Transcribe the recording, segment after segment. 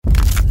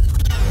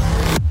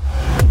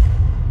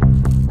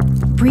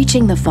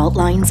breaching the fault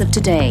lines of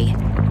today.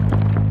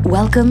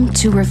 Welcome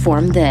to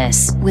Reform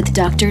This with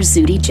Dr.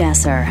 Zuhdi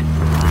Jasser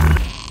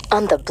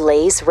on the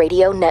Blaze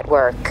Radio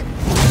Network.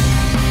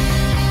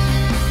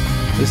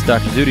 This is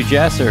Dr. Zuhdi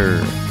Jasser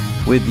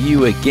with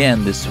you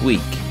again this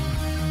week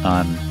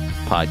on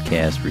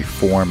podcast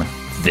Reform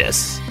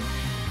This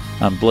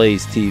on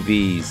Blaze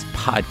TV's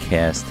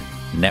podcast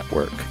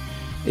network.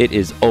 It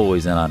is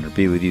always an honor to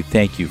be with you.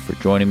 Thank you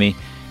for joining me.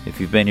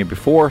 If you've been here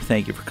before,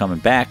 thank you for coming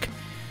back.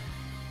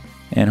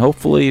 And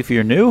hopefully, if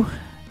you're new,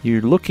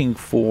 you're looking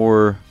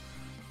for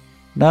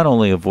not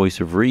only a voice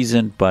of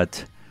reason,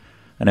 but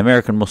an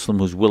American Muslim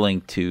who's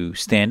willing to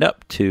stand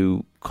up,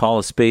 to call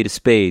a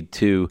spade,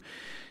 to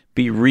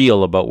be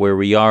real about where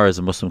we are as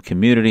a Muslim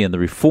community and the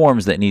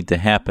reforms that need to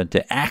happen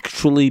to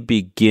actually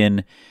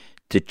begin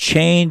to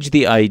change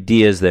the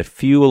ideas that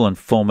fuel and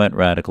foment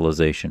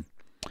radicalization.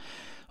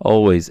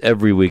 Always,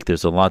 every week,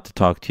 there's a lot to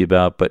talk to you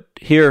about, but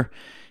here,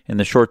 in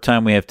the short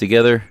time we have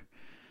together,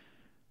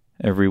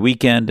 every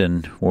weekend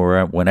and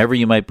whenever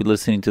you might be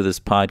listening to this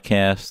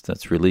podcast,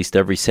 that's released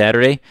every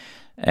Saturday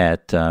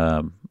at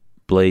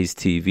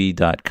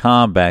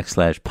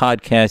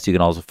blazetv.com/podcast. You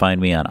can also find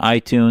me on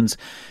iTunes.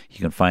 You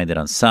can find it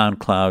on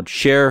SoundCloud.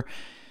 Share,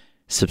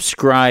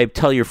 subscribe,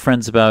 tell your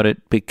friends about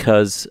it,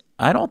 because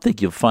I don't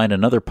think you'll find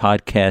another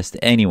podcast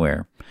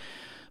anywhere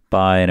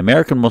by an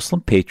American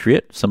Muslim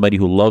patriot, somebody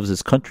who loves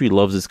his country,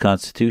 loves his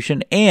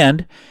Constitution,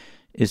 and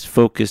is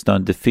focused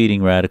on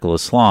defeating radical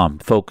Islam,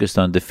 focused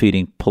on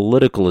defeating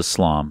political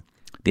Islam,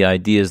 the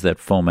ideas that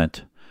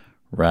foment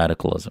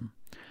radicalism.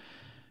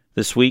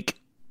 This week,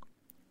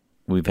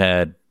 we've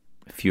had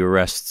a few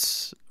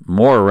arrests,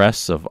 more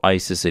arrests of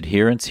ISIS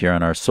adherents here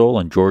on our soil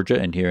in Georgia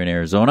and here in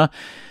Arizona.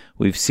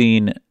 We've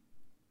seen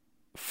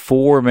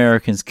 4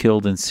 Americans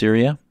killed in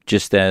Syria,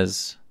 just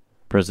as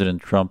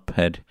President Trump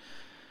had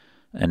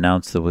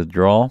announced the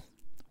withdrawal.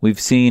 We've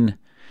seen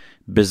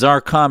bizarre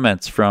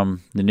comments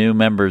from the new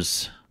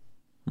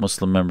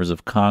Muslim members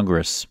of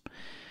Congress,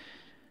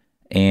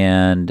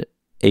 and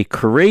a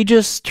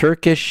courageous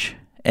Turkish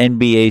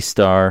NBA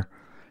star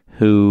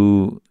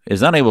who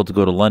is unable to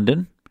go to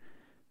London.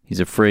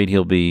 He's afraid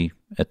he'll be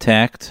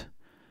attacked,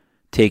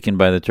 taken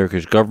by the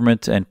Turkish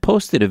government, and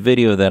posted a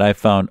video that I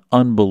found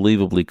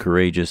unbelievably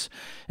courageous,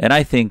 and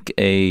I think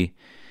a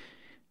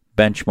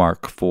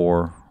benchmark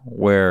for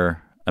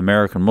where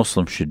American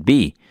Muslims should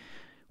be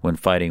when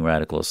fighting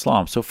radical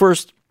Islam. So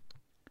first,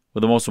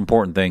 the most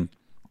important thing,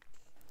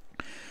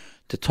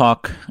 to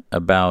talk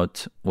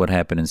about what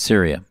happened in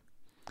Syria.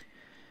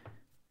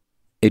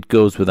 It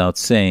goes without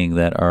saying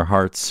that our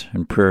hearts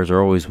and prayers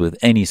are always with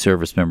any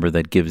service member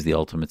that gives the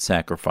ultimate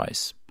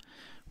sacrifice.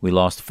 We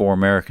lost 4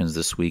 Americans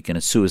this week in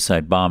a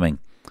suicide bombing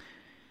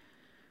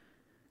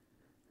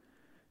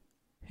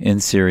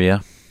in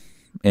Syria,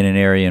 in an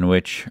area in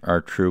which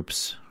our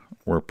troops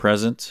were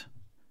present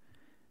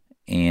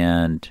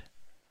and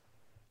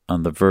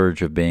on the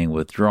verge of being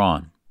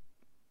withdrawn.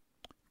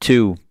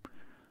 2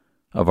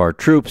 of our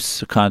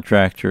troops, a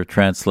contractor, a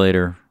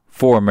translator,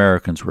 4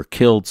 Americans were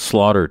killed,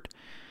 slaughtered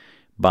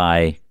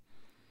by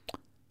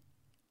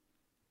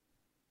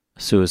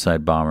a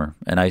suicide bomber,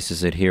 an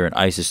ISIS adherent.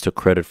 ISIS took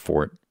credit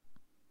for it.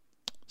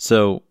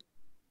 So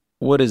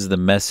what is the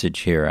message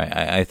here?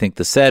 I think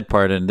the sad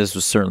part, and this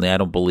was certainly, I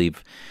don't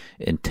believe,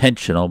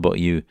 intentional, but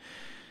you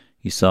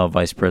saw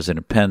Vice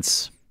President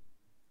Pence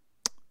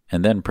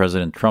and then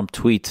President Trump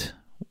tweet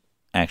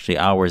actually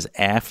hours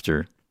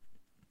after,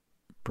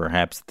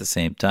 perhaps at the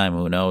same time,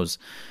 who knows?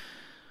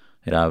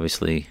 It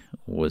obviously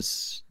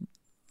was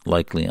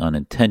likely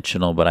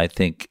unintentional, but I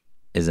think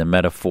is a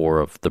metaphor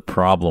of the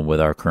problem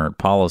with our current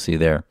policy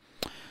there.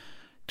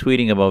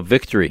 Tweeting about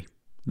victory,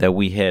 that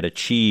we had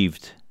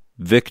achieved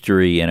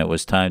victory and it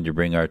was time to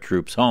bring our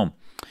troops home.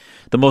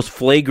 The most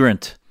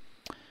flagrant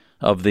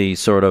of the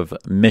sort of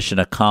mission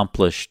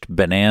accomplished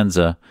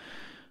bonanza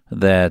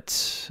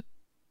that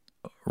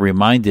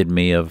reminded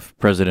me of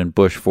President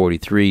Bush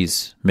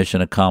 43's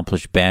mission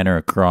accomplished banner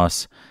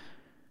across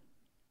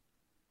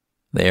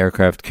the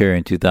aircraft carrier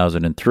in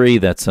 2003,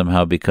 that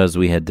somehow because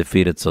we had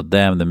defeated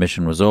Saddam, the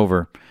mission was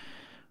over.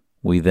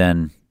 We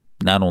then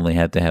not only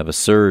had to have a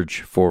surge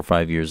 4 or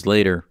 5 years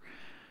later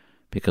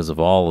because of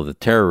all of the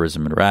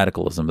terrorism and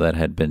radicalism that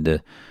had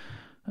been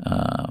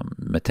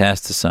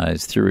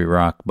metastasized through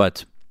Iraq,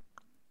 but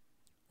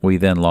we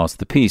then lost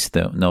the peace,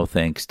 no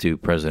thanks to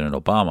President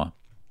Obama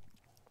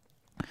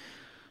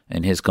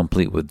and his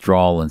complete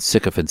withdrawal and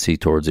sycophancy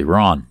towards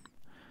Iran.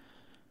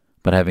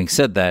 But having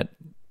said that,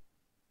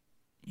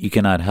 you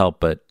cannot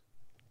help but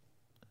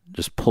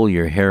just pull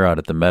your hair out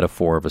at the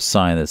metaphor of a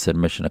sign that said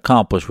mission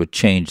accomplished, would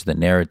change the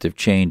narrative,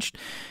 changed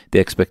the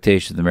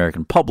expectations of the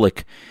American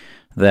public,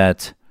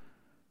 that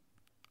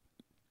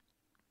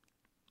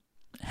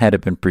had it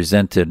been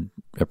presented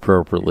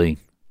appropriately,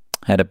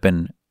 had it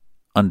been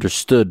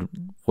understood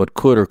what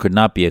could or could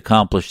not be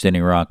accomplished in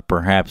Iraq,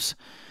 perhaps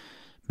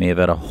may have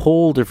had a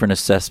whole different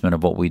assessment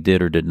of what we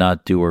did or did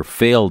not do or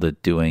failed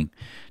at doing,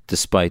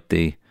 despite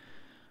the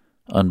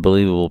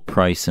unbelievable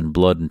price in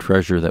blood and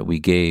treasure that we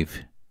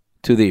gave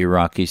to the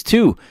Iraqis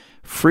to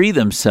free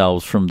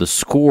themselves from the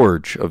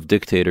scourge of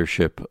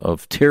dictatorship,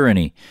 of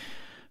tyranny,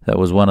 that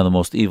was one of the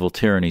most evil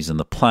tyrannies on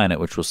the planet,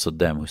 which was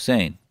Saddam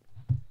Hussein.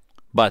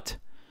 But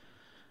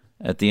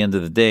at the end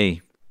of the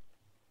day,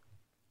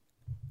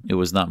 it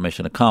was not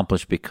mission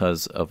accomplished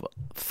because of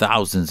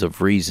thousands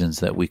of reasons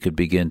that we could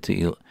begin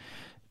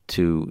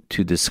to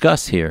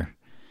discuss here.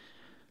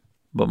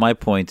 But my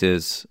point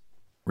is,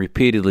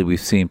 repeatedly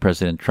we've seen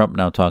President Trump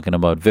now talking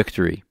about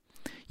victory.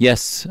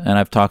 Yes, and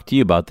I've talked to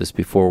you about this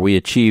before, we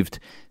achieved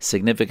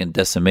significant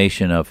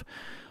decimation of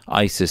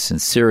ISIS in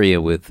Syria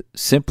with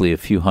simply a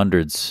few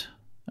hundreds,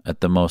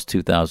 at the most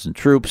 2,000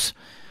 troops.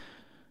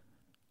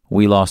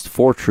 We lost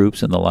 4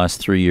 troops in the last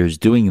 3 years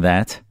doing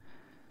that.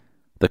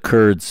 The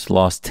Kurds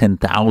lost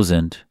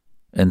 10,000,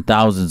 and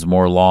thousands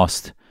more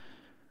lost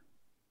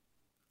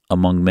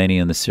among many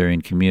in the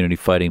Syrian community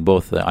fighting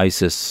both the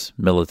ISIS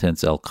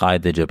militants,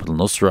 Al-Qaeda, Jabhat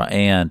al-Nusra,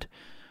 and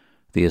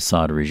the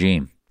Assad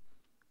regime.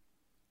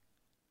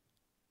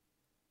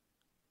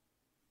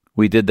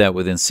 We did that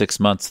within 6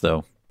 months,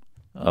 though,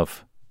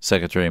 of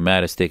Secretary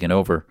Mattis taking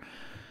over,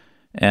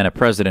 and a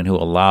president who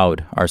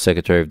allowed our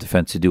Secretary of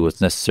Defense to do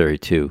what's necessary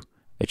to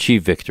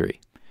achieve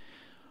victory.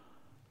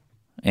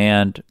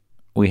 And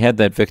we had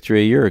that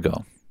victory a year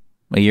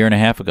and a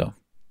half ago.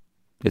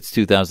 It's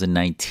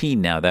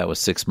 2019 now. That was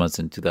 6 months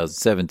in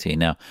 2017.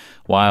 Now,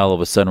 why all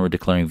of a sudden we're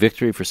declaring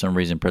victory? For some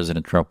reason,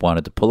 President Trump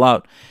wanted to pull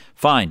out.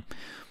 Fine.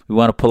 We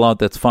want to pull out,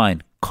 that's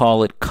fine.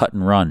 Call it cut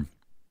and run.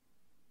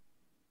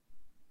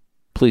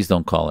 Please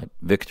don't call it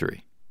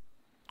victory.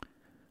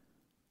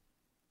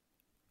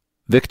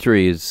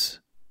 Victory is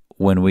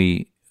when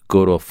we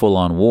go to a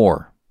full-on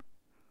war.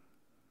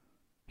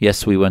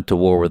 Yes, we went to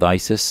war with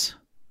ISIS.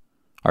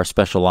 Our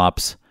special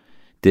ops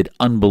did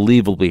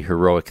unbelievably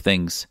heroic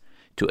things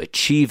to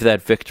achieve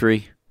that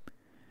victory.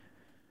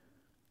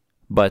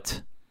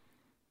 But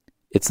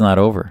it's not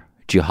over.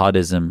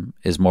 Jihadism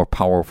is more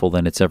powerful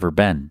than it's ever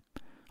been.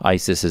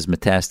 ISIS is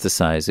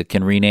metastasized. It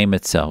can rename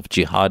itself.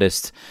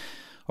 Jihadists,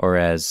 or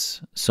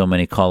as so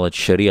many call it,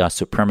 Sharia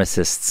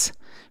supremacists,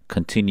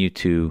 continue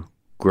to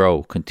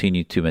grow,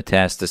 continue to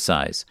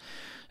metastasize.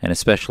 And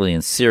especially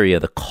in Syria,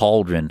 the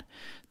cauldron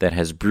that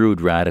has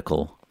brewed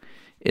radical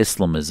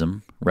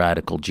Islamism,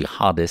 radical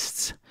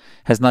jihadists,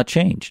 has not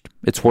changed.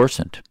 It's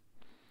worsened.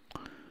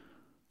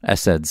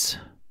 Assad's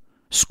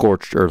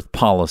scorched earth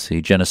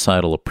policy,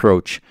 genocidal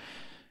approach,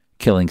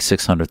 killing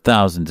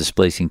 600,000,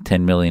 displacing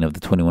 10 million of the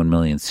 21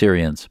 million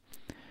Syrians,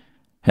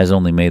 has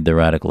only made the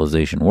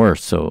radicalization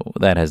worse. So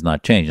that has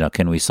not changed. Now,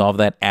 can we solve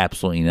that?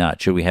 Absolutely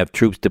not. Should we have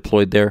troops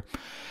deployed there?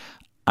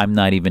 I'm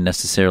not even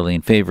necessarily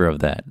in favor of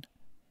that.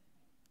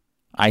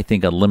 I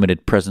think a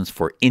limited presence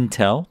for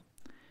intel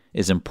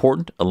is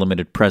important, a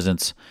limited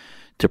presence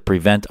to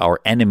prevent our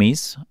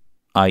enemies,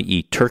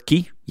 i.e.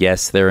 Turkey.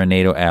 Yes, they're a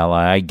NATO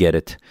ally, I get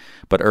it.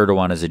 But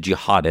Erdogan is a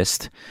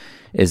jihadist,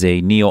 is a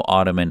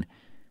neo-Ottoman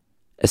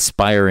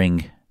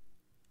aspiring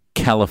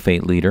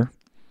caliphate leader.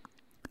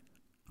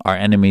 Our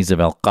enemies of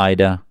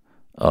Al-Qaeda,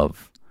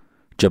 of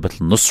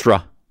Jabhat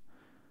al-Nusra,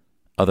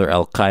 other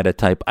Al-Qaeda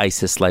type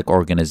ISIS-like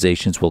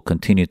organizations will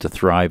continue to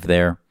thrive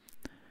there.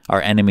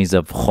 Our enemies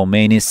of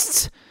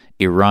Khomeinists,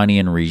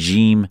 Iranian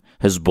regime,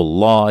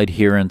 Hezbollah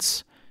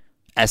adherents,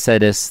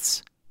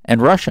 Assadists,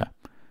 and Russia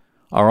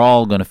are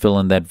all going to fill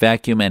in that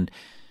vacuum. And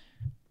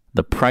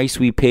the price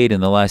we paid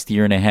in the last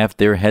year and a half,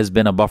 there has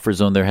been a buffer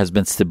zone, there has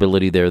been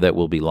stability there that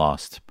will be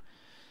lost.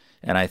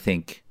 And I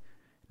think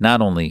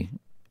not only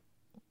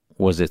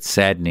was it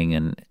saddening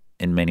and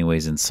in many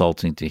ways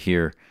insulting to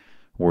hear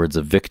words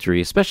of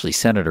victory, especially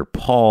Senator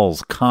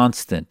Paul's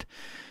constant,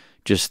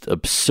 just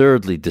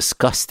absurdly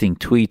disgusting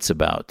tweets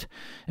about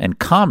and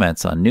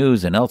comments on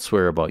news and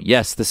elsewhere about,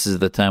 yes, this is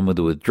the time of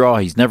the withdrawal.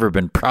 He's never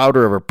been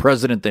prouder of a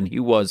president than he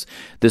was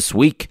this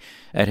week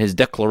at his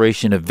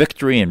declaration of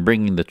victory and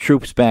bringing the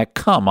troops back.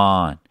 Come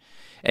on.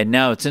 And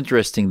now it's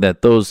interesting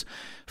that those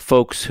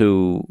folks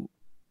who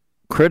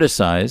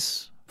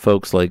criticize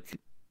folks like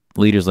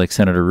leaders like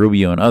Senator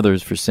Rubio and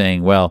others for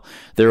saying, well,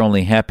 they're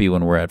only happy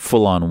when we're at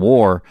full-on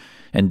war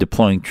and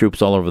deploying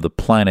troops all over the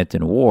planet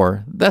in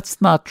war. That's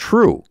not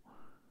true.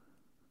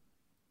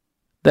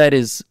 That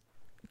is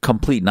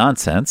complete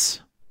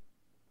nonsense.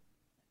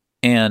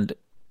 And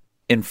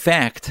in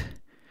fact,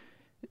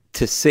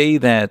 to say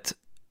that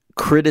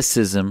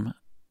criticism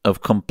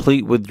of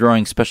complete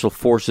withdrawing special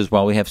forces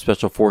while we have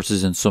special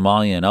forces in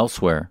Somalia and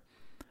elsewhere,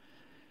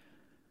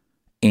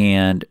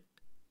 and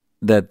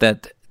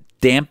that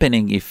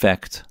dampening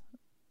effect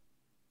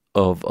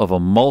of a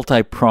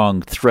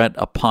multi-pronged threat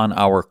upon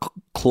our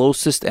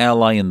closest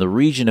ally in the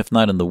region, if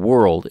not in the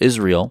world,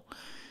 Israel,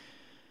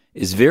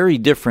 is very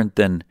different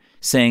than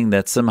saying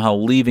that somehow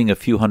leaving a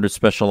few hundred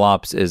special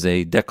ops is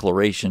a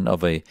declaration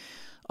of a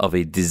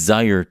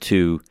desire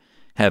to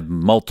have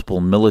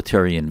multiple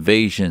military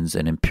invasions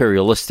and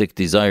imperialistic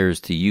desires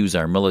to use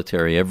our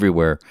military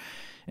everywhere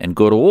and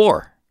go to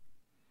war.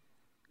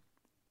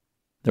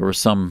 There were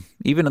some,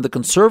 even in the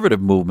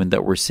conservative movement,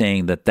 that were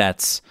saying that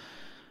that's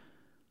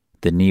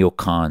the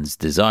neocons'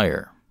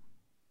 desire,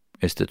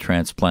 is to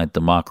transplant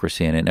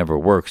democracy, and it never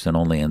works and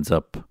only ends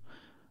up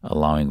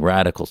allowing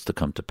radicals to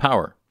come to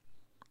power.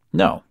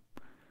 No,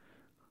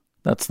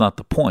 that's not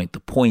the point. The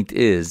point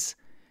is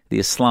the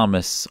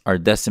Islamists are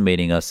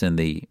decimating us in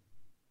the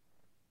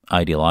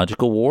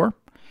ideological war,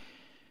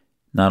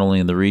 not only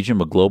in the region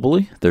but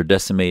globally. They're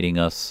decimating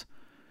us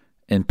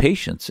in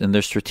patience, in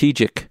their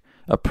strategic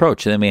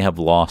approach. They may have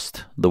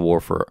lost the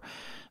war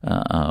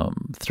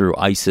through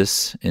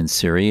ISIS in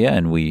Syria,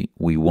 and we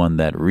won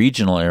that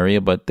regional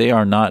area, but they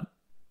are not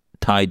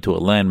tied to a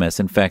landmass.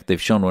 In fact,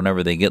 they've shown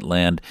whenever they get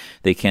land,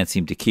 they can't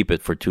seem to keep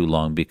it for too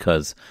long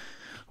because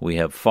we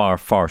have far,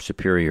 far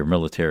superior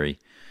military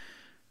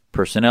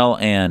personnel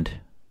and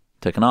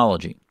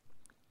technology.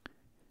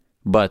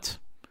 But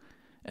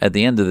at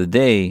the end of the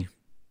day,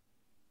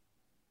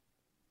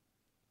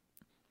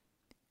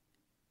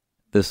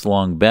 this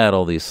long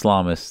battle, the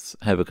Islamists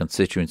have a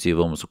constituency of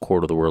almost a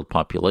quarter of the world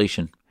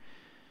population.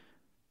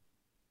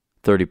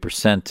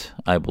 30%,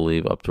 I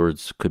believe,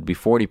 upwards, could be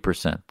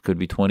 40%, could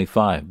be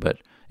 25%, but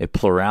a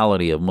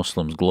plurality of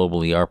Muslims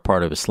globally are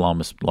part of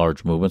Islamist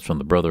large movements from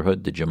the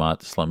Brotherhood, the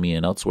Jamaat Islamiyah,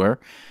 and elsewhere,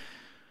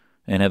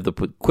 and have the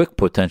quick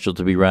potential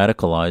to be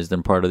radicalized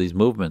and part of these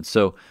movements.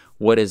 So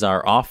what is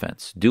our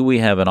offense? Do we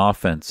have an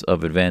offense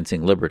of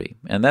advancing liberty?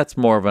 And that's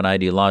more of an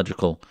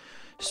ideological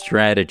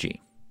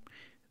strategy.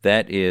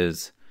 That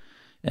is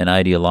an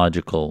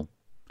ideological,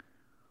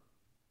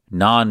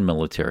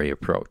 non-military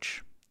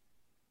approach.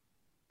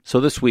 So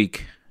this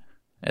week,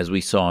 as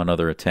we saw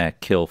another attack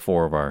kill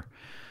four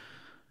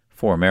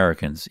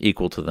Americans,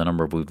 equal to the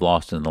number we've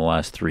lost in the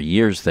last 3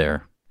 years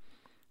there,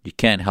 you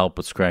can't help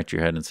but scratch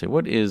your head and say,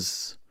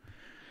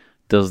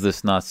 does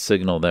this not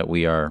signal that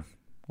we are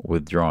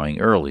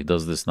withdrawing early?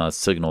 Does this not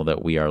signal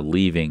that we are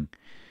leaving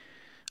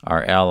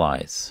our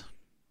allies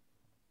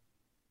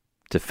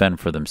to fend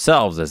for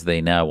themselves, as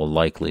they now will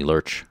likely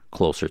lurch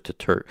closer to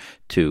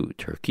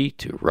Turkey,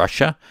 to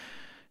Russia,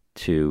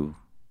 to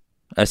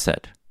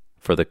Assad?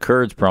 For the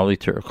Kurds, probably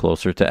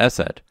closer to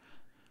Assad.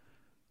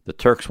 The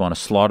Turks want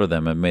to slaughter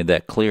them and made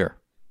that clear.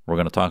 We're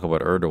going to talk about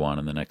Erdogan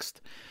in the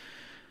next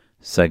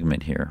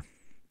segment here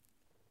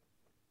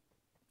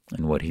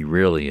and what he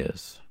really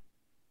is,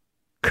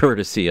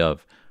 courtesy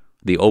of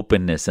the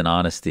openness and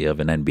honesty of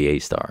an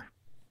NBA star.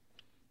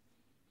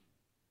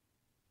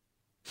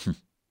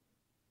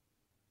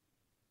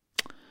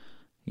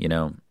 You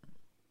know,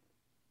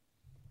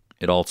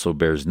 it also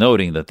bears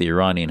noting that the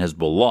Iranian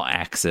Hezbollah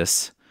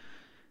axis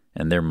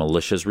and their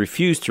militias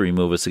refuse to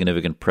remove a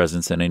significant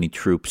presence and any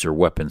troops or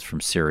weapons from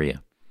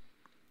Syria.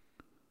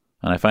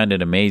 And I find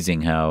it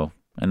amazing how,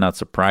 and not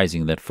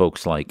surprising, that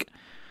folks like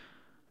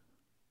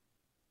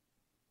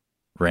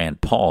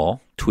Rand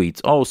Paul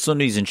tweets,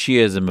 Sunnis and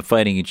Shias have been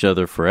fighting each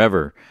other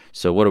forever,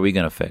 so what are we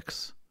going to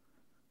fix?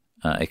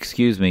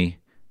 Excuse me,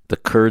 the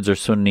Kurds are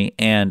Sunni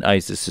and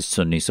ISIS is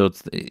Sunni, so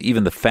it's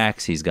even the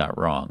facts he's got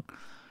wrong.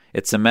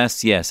 It's a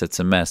mess, yes, it's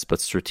a mess, but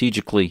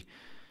strategically,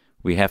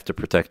 we have to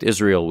protect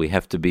Israel. We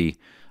have to be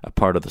a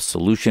part of the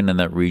solution in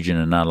that region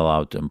and not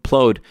allow it to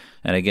implode.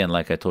 And again,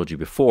 like I told you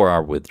before,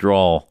 our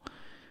withdrawal,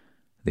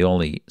 the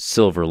only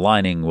silver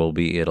lining will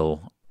be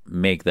it'll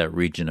make that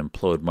region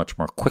implode much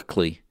more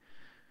quickly.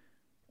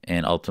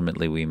 And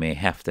ultimately, we may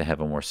have to have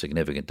a more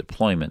significant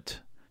deployment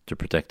to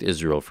protect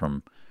Israel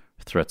from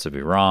threats of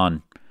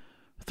Iran,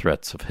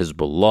 threats of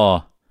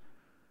Hezbollah,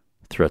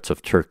 threats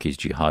of Turkey's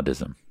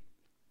jihadism.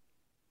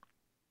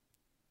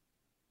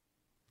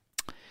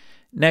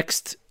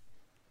 Next,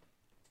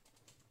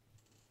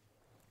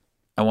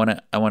 I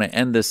want to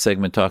end this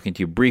segment talking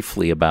to you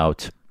briefly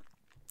about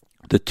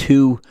the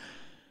two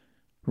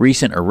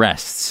recent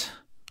arrests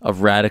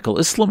of radical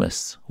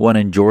Islamists, one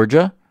in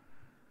Georgia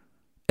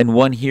and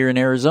one here in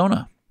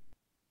Arizona.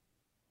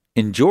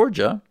 In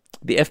Georgia,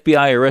 the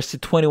FBI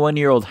arrested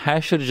 21-year-old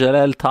Hashir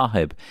Jalal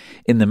Tahib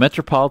in the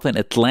metropolitan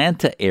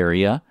Atlanta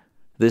area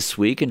this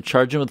week and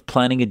charged him with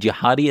planning a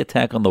jihadi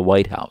attack on the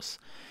White House.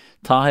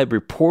 Tahib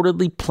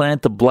reportedly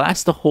planned to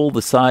blast a hole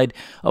the side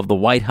of the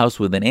White House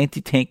with an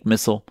anti-tank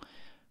missile,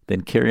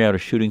 then carry out a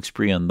shooting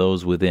spree on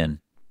those within.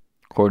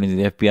 According to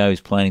the FBI, he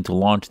was planning to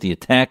launch the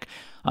attack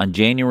on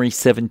January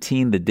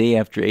 17, the day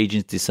after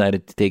agents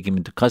decided to take him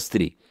into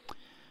custody.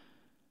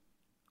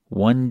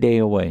 1 day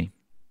away.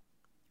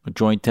 A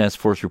joint task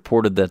force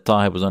reported that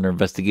Tahib was under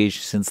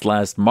investigation since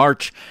last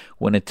March,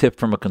 when a tip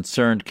from a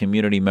concerned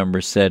community member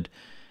said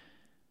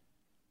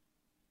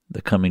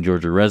the Cumming,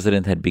 Georgia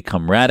resident had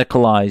become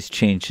radicalized,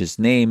 changed his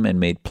name, and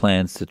made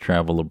plans to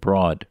travel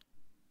abroad.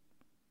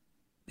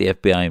 The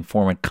FBI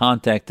informant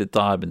contacted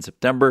Tahib in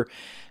September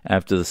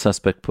after the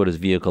suspect put his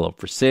vehicle up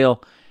for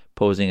sale.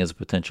 Posing as a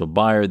potential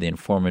buyer, the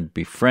informant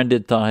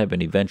befriended Tahib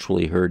and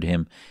eventually heard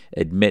him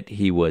admit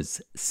he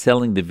was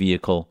selling the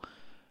vehicle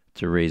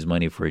to raise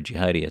money for a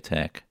jihadi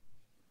attack,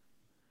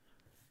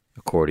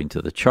 according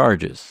to the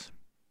charges.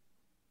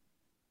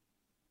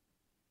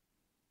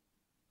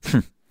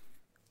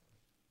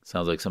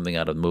 Sounds like something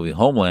out of the movie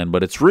Homeland,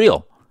 but it's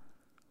real.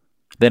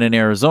 Then in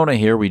Arizona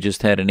here, we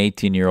just had an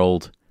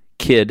 18-year-old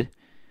kid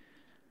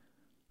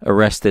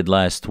arrested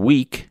last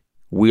week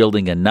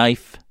wielding a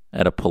knife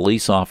at a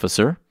police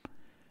officer.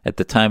 At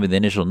the time of the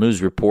initial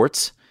news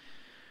reports,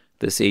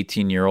 this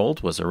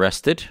 18-year-old was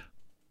arrested.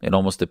 It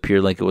almost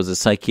appeared like it was a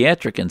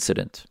psychiatric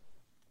incident.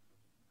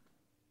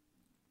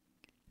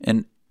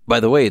 And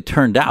by the way, it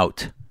turned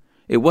out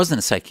it wasn't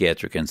a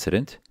psychiatric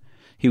incident.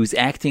 He was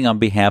acting on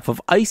behalf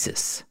of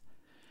ISIS.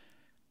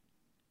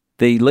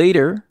 They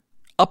later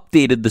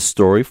updated the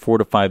story 4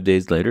 to 5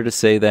 days later to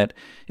say that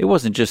it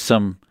wasn't just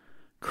some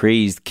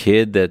crazed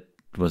kid that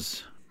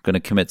was going to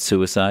commit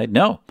suicide.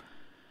 No.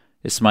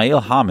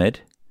 Ismail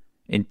Hamid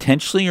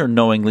intentionally or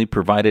knowingly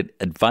provided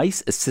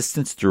advice,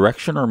 assistance,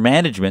 direction, or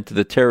management to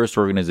the terrorist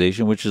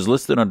organization, which is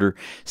listed under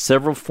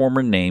several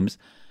former names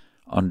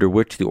under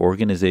which the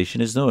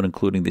organization is known,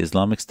 including the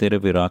Islamic State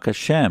of Iraq,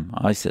 Hashem,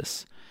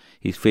 ISIS.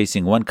 He's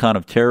facing 1 count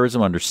of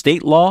terrorism under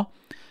state law,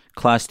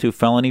 Class 2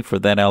 felony for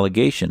that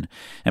allegation.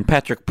 And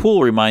Patrick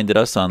Poole reminded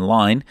us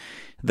online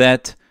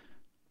that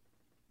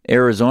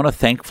Arizona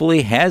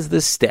thankfully has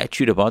this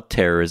statute about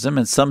terrorism,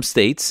 and some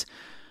states,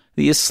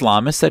 the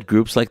Islamists at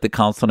groups like the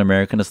Council on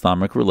American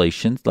Islamic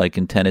Relations, like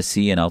in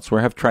Tennessee and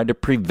elsewhere, have tried to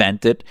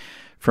prevent it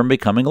from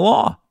becoming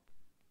law.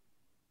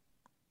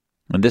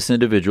 And this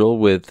individual,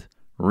 with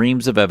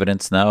reams of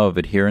evidence now of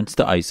adherence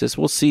to ISIS,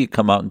 we'll see it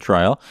come out in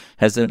trial,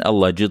 has been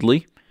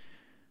allegedly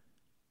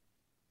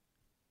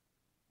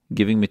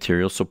giving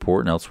material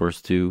support and elsewhere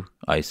to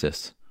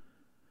ISIS.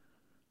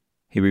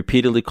 He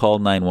repeatedly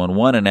called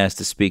 911 and asked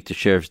to speak to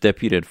Sheriff's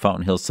Deputy at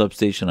Fountain Hill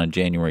Substation on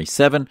January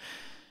 7.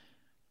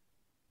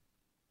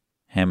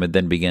 Hamid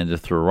then began to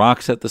throw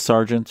rocks at the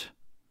sergeant.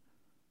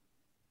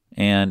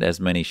 And as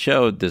many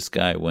showed, this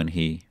guy, when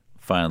he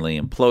finally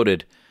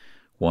imploded,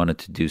 wanted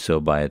to do so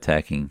by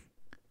attacking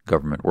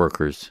government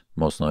workers,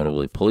 most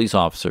notably police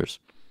officers.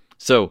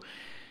 So,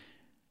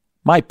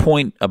 my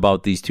point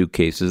about these 2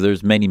 cases,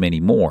 there's many, many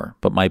more,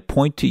 but my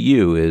point to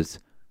you is,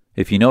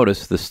 if you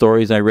notice, the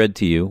stories I read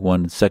to you,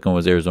 second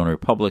was Arizona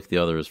Republic, the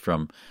other is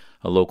from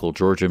a local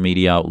Georgia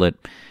media outlet.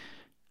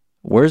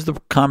 Where's the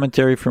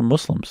commentary from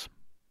Muslims?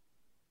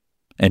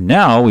 And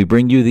now we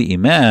bring you the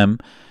imam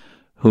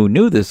who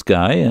knew this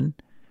guy, and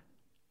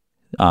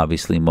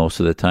obviously most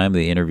of the time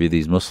they interview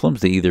these Muslims.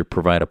 They either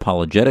provide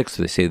apologetics,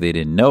 they say they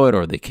didn't know it,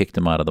 or they kicked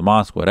him out of the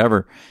mosque,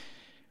 whatever.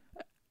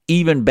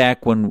 Even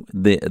back when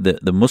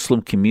the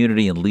Muslim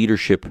community and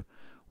leadership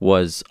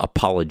was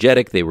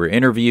apologetic, they were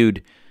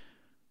interviewed,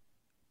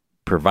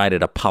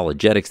 provided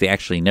apologetics. They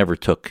actually never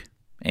took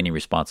any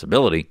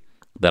responsibility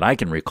that I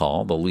can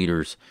recall. The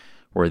leaders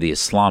were the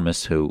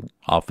Islamists, who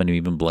often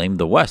even blamed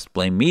the West,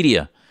 blamed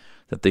media,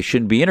 that they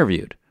shouldn't be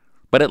interviewed.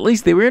 But at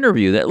least they were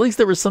interviewed. At least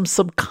there was some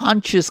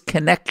subconscious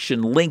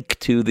connection link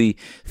to the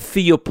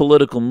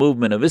theopolitical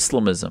movement of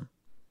Islamism.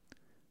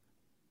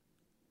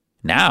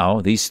 Now,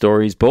 these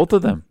stories, both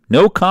of them,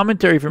 no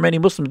commentary from any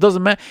Muslim. It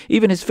doesn't matter.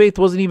 Even his faith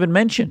wasn't even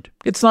mentioned.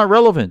 It's not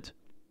relevant.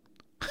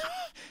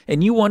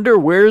 And you wonder,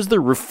 where's the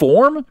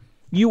reform?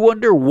 You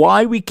wonder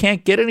why we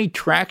can't get any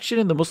traction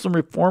in the Muslim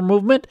reform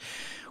movement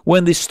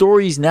when the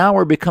stories now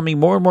are becoming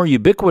more and more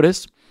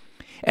ubiquitous,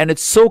 and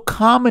it's so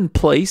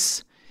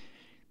commonplace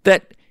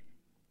that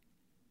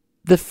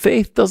the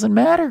faith doesn't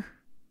matter.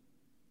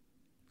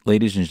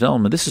 Ladies and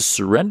gentlemen, this is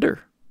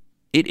surrender.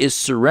 It is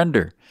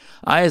surrender.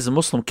 I, as a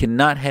Muslim,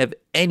 cannot have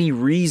any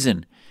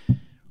reason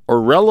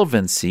or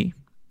relevancy,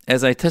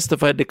 as I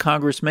testified to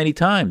Congress many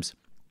times.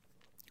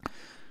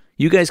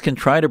 You guys can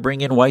try to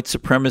bring in white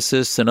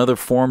supremacists and other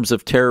forms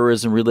of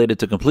terrorism related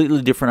to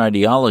completely different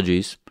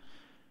ideologies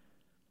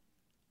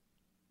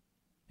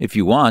if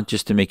you want,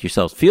 just to make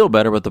yourselves feel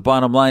better. But the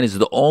bottom line is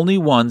the only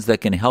ones that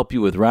can help you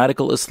with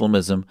radical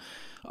Islamism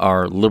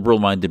are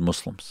liberal-minded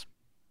Muslims.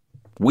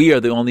 We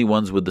are the only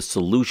ones with the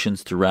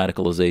solutions to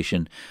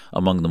radicalization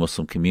among the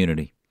Muslim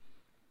community.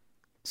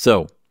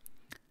 So,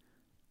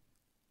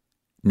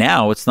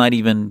 now it's not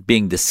even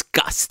being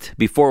discussed.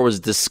 Before it was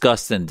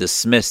discussed and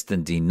dismissed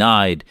and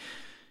denied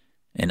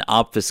and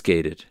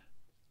obfuscated.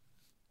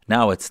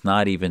 Now it's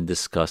not even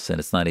discussed and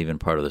it's not even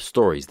part of the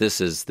stories. This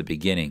is the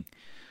beginning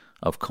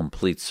of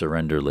complete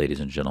surrender,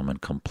 ladies and gentlemen,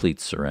 complete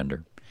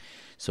surrender.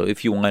 So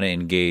if you want to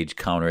engage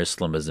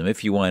counter-Islamism,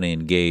 if you want to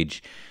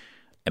engage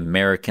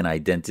American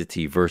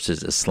identity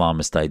versus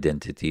Islamist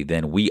identity,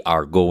 then we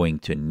are going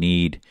to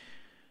need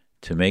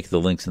to make the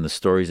links in the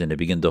stories and to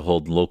begin to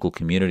hold local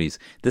communities.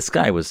 This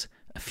guy was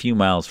a few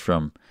miles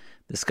from,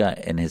 this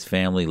guy and his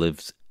family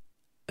lives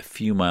a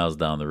few miles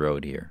down the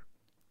road here,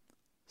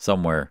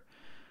 somewhere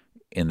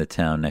in the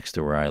town next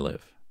to where I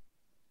live.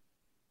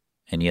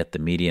 And yet the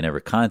media never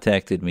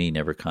contacted me,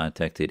 never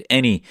contacted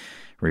any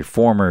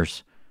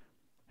reformers,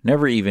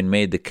 never even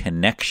made the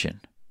connection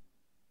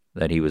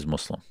that he was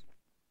Muslim.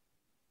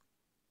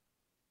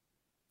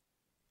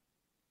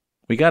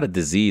 We got a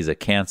disease, a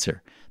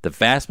cancer. The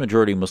vast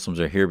majority of Muslims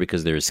are here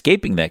because they're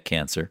escaping that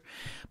cancer,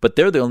 but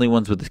they're the only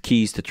ones with the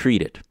keys to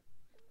treat it.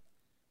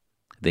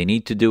 They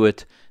need to do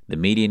it. The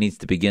media needs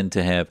to begin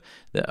to have,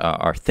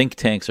 our think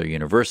tanks, our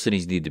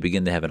universities need to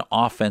begin to have an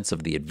offense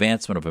of the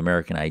advancement of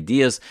American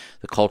ideas,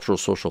 the cultural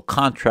social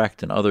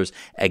contract, and others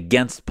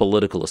against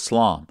political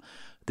Islam.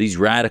 These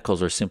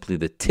radicals are simply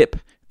the tip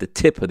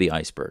of the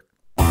iceberg.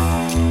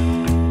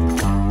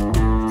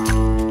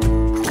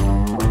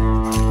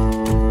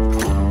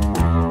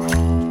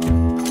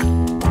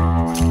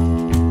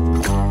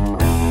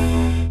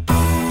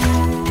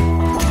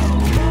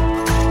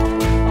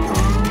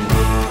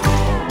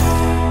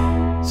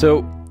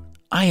 So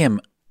I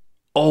am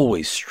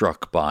always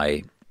struck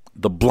by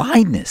the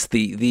blindness,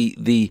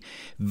 the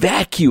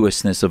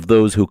vacuousness of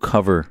those who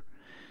cover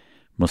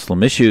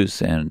Muslim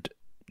issues and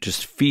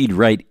just feed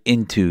right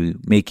into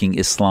making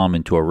Islam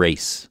into a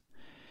race.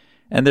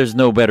 And there's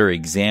no better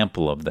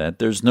example of that.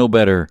 There's no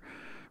better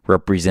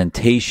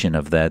representation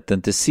of that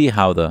than to see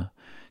how the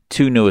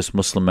two newest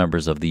Muslim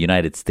members of the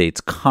United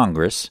States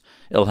Congress,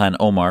 Ilhan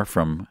Omar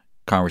from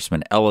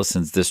Congressman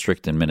Ellison's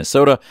district in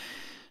Minnesota,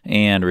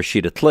 and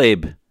Rashida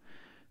Tlaib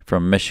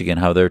from Michigan,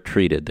 how they're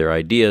treated. Their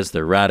ideas,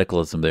 their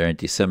radicalism, their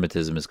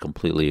anti-Semitism is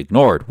completely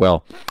ignored.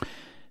 Well,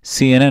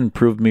 CNN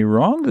proved me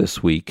wrong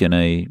this week in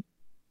a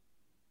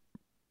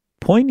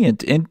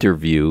poignant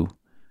interview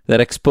that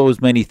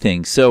exposed many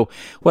things. So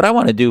what I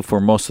want to do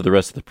for most of the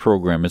rest of the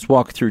program is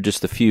walk through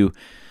just a few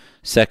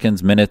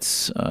seconds,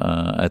 minutes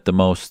at the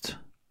most,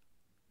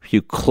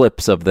 few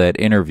clips of that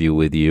interview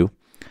with you,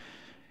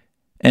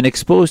 and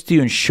expose to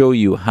you and show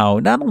you how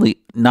not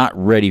only not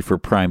ready for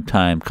prime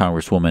time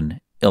Congresswoman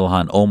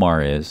Ilhan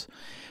Omar is,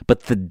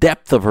 but the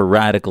depth of her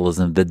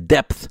radicalism, the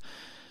depth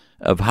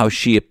of how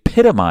she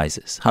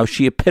epitomizes what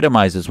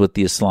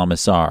the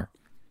Islamists are.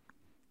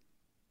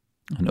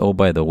 And oh,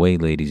 by the way,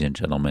 ladies and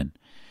gentlemen,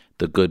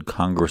 the good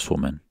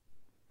Congresswoman.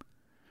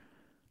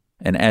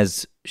 And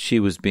as she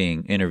was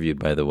being interviewed,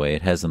 by the way,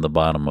 it has on the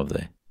bottom of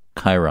the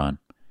chyron,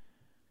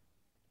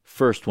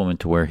 first woman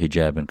to wear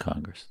hijab in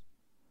Congress.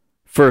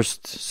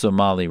 First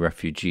Somali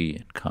refugee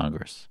in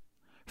Congress.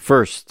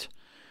 First,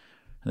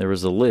 there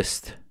was a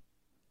list.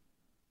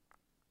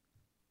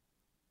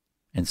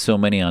 And so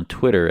many on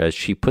Twitter, as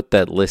she put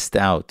that list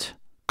out,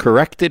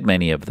 corrected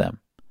many of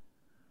them.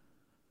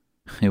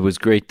 It was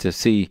great to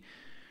see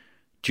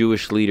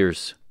Jewish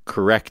leaders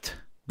correct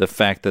the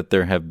fact that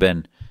there have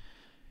been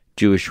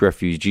Jewish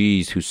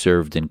refugees who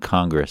served in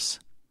Congress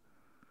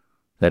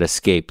that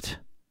escaped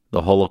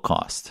the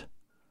Holocaust,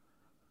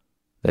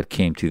 that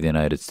came to the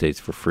United States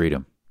for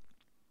freedom.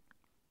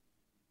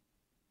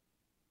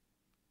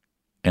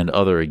 And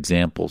other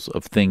examples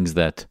of things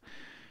that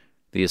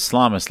the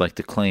Islamists like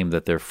to claim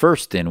that they're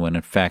first in, when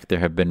in fact there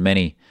have been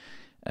many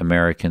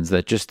Americans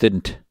that just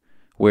didn't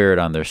wear it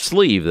on their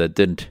sleeve, that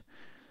didn't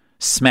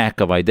smack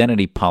of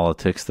identity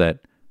politics, that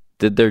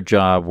did their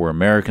job, were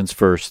Americans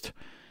first,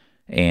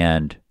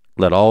 and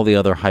let all the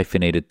other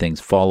hyphenated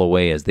things fall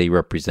away as they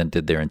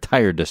represented their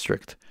entire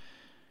district,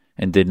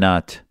 and did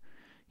not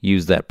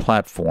use that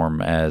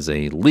platform as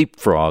a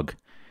leapfrog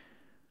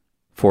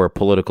for a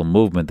political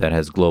movement that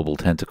has global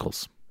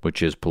tentacles,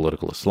 which is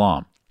political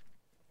Islam.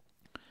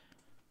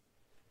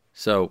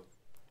 So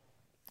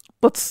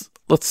let's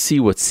see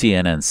what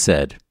CNN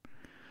said.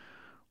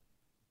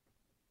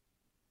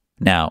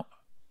 Now,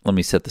 let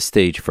me set the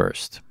stage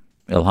first.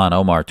 Ilhan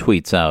Omar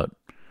tweets out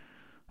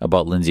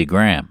about Lindsey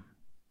Graham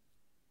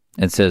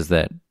and says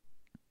that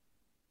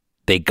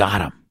they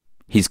got him.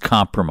 He's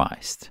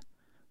compromised.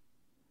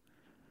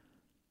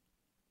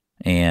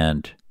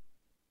 And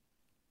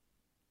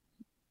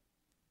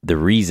the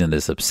reason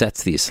this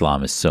upsets the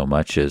Islamists so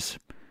much is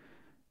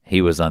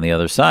he was on the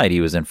other side.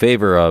 He was in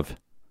favor of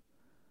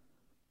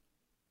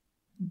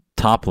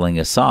toppling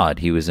Assad.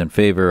 He was in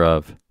favor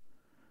of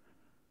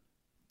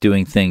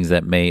doing things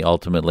that may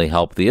ultimately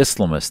help the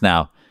Islamists.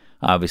 Now,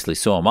 obviously,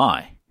 so am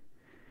I.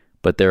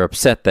 But they're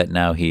upset that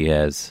now he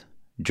has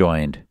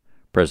joined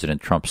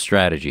President Trump's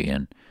strategy.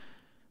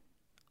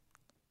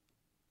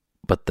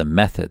 But the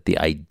method, the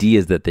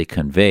ideas that they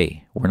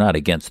convey, we're not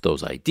against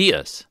those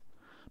ideas,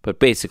 but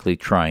basically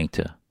trying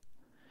to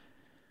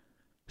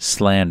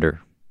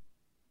slander,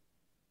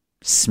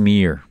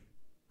 smear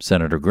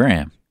Senator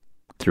Graham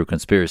through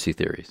conspiracy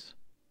theories.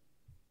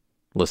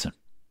 Listen.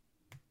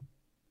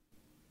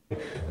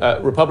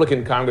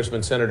 Republican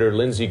Congressman Senator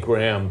Lindsey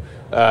Graham,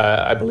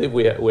 I believe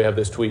we have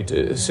this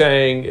tweet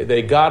saying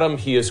they got him,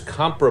 he is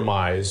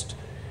compromised,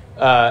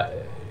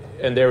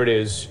 and there it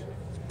is.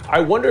 I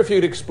wonder if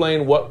you'd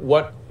explain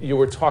what you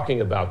were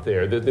talking about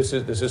there. This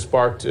has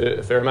sparked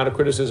a fair amount of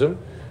criticism,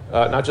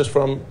 not just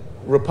from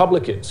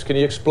Republicans. Can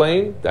you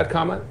explain that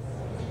comment?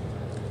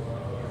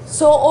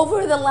 So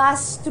over the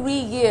last 3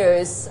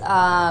 years,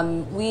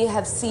 we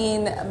have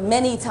seen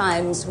many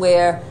times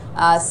where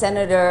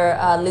Senator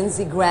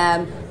Lindsey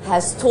Graham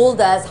has told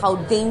us how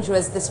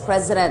dangerous this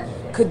president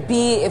could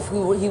be if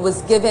he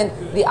was given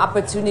the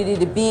opportunity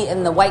to be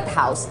in the White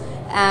House.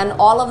 And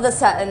all of a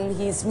sudden,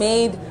 he's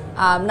made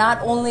not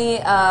only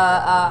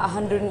a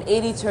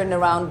 180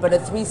 turnaround, but a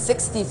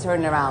 360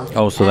 turnaround.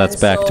 Oh, so that's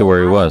back to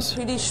where he was.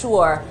 I'm pretty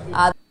sure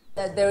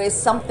that there is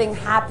something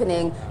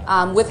happening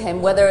with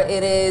him, whether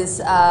it is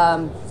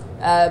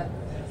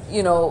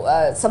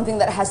something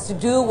that has to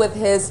do with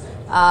his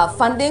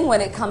funding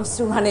when it comes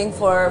to running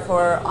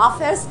for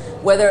office,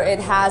 whether it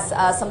has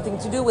something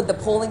to do with the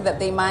polling that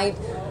they might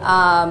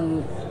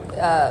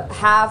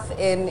have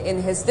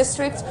in his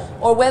district,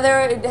 or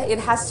whether it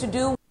has to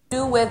do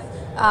with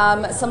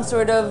some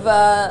sort of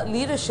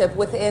leadership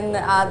within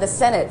the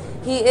Senate.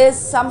 He is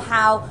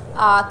somehow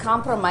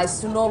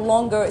compromised to no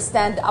longer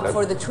stand up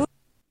for the truth.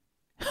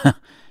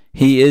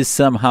 He is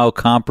somehow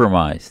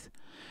compromised.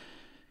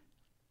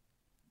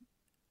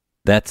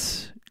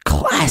 That's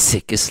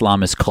classic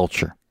Islamist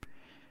culture.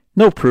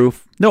 No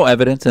proof, no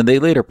evidence, and they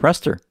later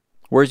pressed her.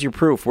 Where's your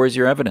proof? Where's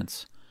your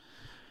evidence?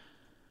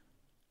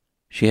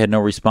 She had no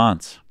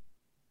response.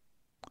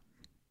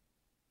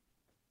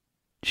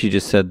 She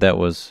just said that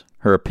was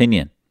her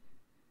opinion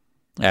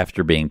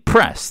after being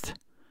pressed.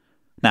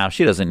 Now,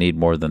 she doesn't need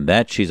more than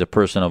that. She's a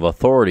person of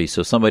authority.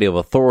 So somebody of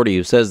authority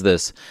who says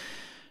this,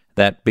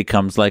 that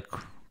becomes like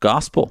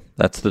gospel.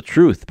 That's the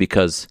truth,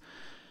 because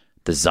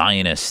the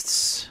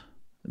Zionists,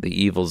 the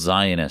evil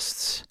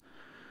Zionists,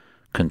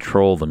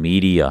 control the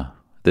media.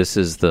 This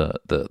is the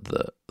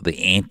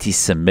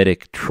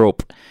anti-Semitic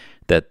trope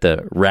that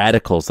the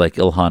radicals like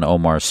Ilhan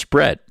Omar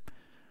spread.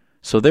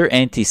 So their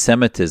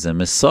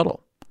anti-Semitism is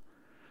subtle.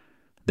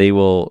 They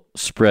will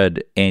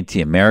spread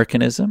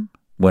anti-Americanism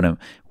when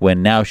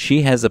now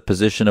she has a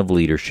position of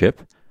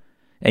leadership.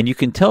 And you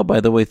can tell, by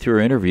the way, through her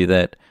interview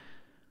that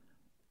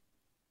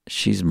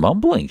she's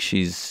mumbling.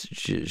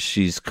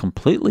 She's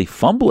completely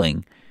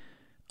fumbling,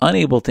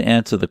 unable to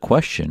answer the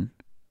question,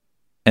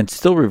 and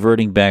still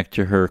reverting back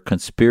to her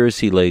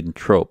conspiracy-laden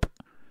trope.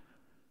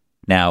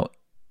 Now,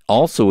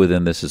 also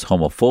within this is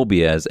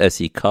homophobia, as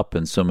S.E. Cupp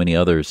and so many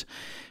others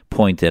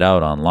pointed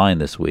out online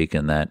this week,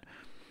 and that,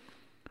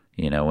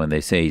 you know, when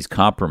they say he's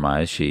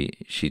compromised,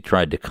 she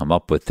tried to come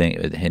up with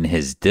things in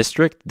his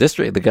district.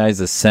 The guy's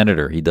a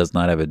senator. He does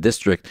not have a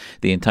district.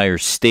 The entire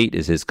state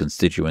is his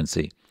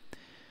constituency.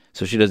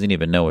 So she doesn't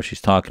even know what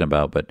she's talking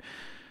about, but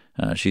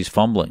she's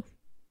fumbling.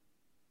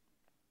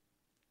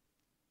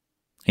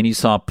 And you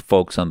saw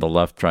folks on the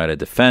left try to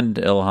defend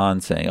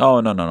Ilhan, saying, oh,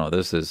 no,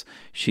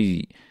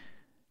 she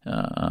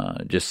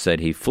just said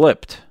he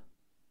flipped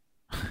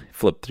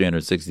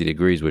 360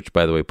 degrees, which,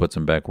 by the way, puts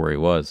him back where he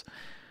was.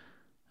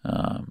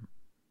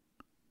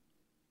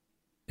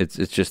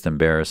 It's just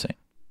embarrassing.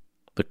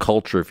 The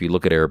culture, if you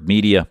look at Arab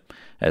media,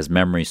 as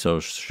memory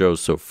shows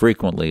so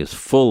frequently, is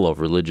full of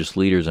religious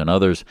leaders and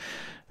others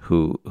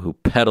who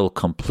peddle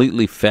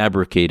completely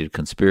fabricated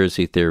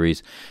conspiracy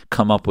theories,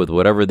 come up with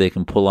whatever they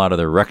can pull out of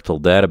their rectal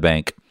data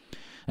bank,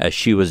 as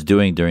she was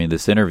doing during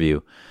this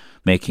interview,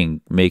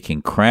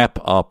 making crap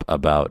up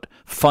about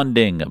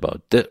funding,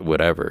 about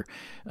whatever,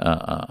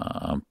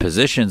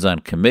 positions on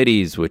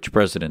committees, which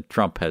President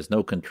Trump has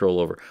no control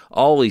over.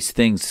 All these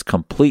things,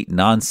 complete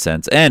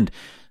nonsense. And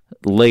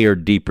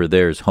layered deeper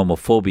there is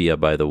homophobia,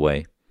 by the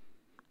way,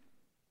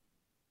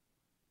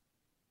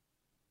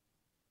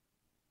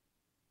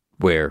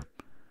 where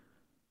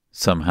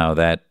somehow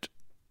that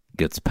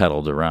gets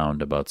peddled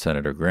around about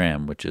Senator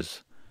Graham, which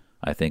is,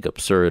 I think,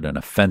 absurd and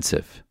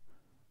offensive.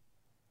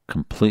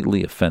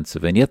 Completely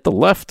offensive. And yet the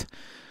left,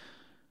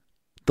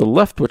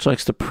 which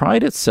likes to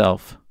pride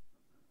itself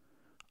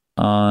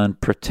on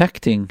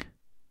protecting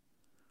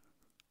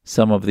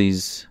some of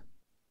these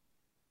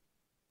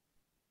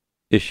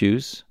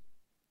issues,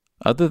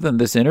 other than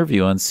this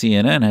interview on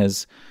CNN,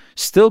 has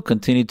still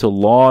continued to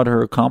laud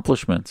her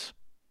accomplishments.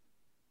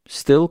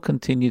 Still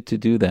continue to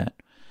do that.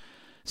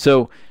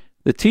 So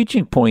the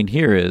teaching point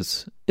here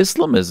is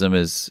Islamism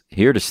is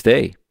here to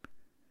stay.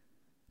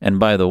 And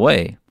by the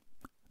way,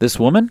 this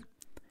woman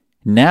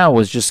now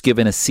was just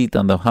given a seat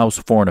on the House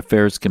Foreign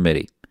Affairs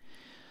Committee.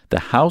 The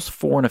House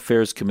Foreign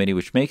Affairs Committee,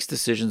 which makes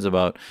decisions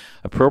about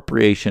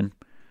appropriation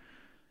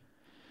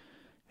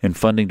and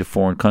funding to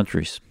foreign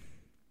countries.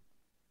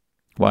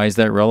 Why is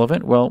that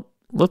relevant? Well,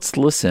 let's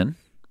listen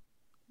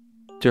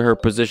to her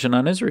position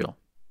on Israel.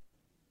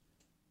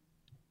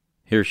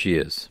 Here she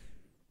is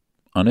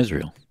on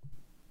Israel.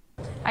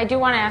 I do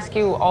want to ask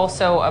you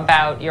also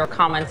about your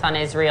comments on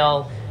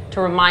Israel, to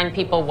remind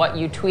people what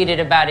you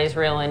tweeted about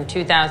Israel in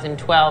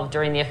 2012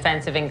 during the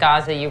offensive in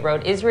Gaza. You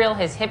wrote, "Israel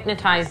has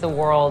hypnotized the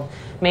world.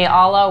 May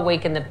Allah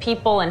awaken the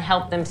people and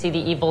help them see the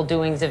evil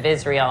doings of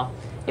Israel."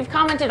 You've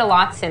commented a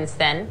lot since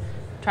then,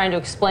 trying to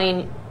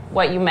explain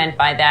what you meant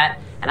by that.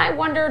 And I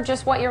wonder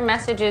just what your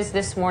message is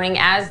this morning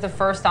as the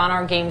first on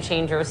our Game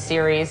Changers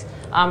series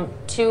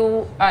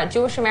to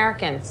Jewish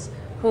Americans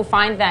who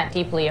find that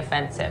deeply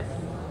offensive.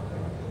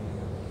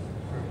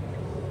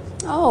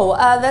 Oh,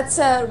 that's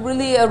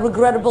really a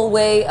regrettable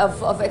way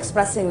of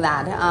expressing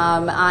that.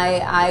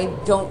 I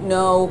don't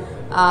know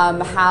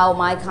how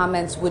my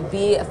comments would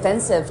be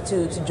offensive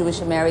to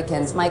Jewish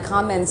Americans. My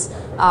comments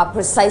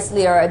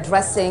precisely are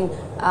addressing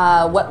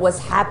what was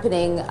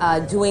happening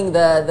during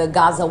the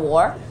Gaza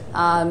war.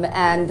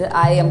 And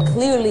I am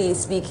clearly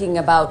speaking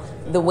about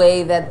the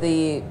way that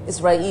the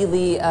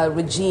Israeli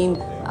regime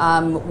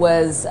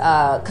was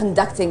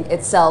conducting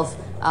itself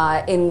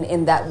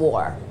in that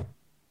war.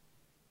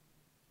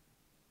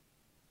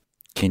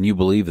 Can you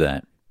believe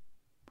that?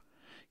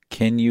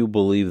 Can you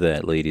believe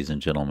that, ladies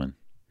and gentlemen?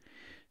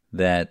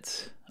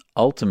 That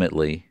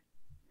ultimately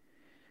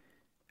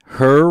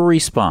her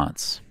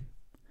response,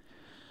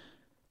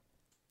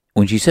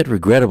 when she said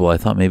regrettable, I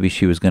thought maybe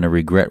she was going to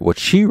regret what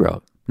she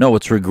wrote. No,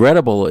 what's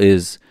regrettable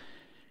is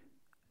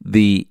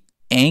the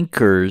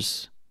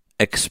anchor's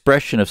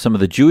expression of some of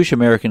the Jewish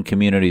American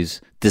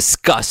community's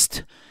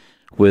disgust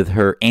with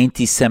her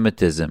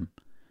anti-Semitism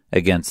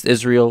against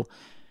Israel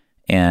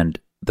and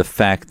the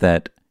fact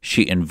that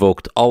she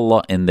invoked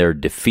Allah in their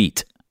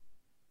defeat.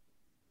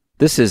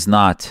 This is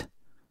not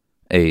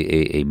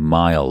a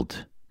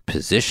mild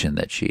position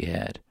that she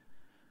had.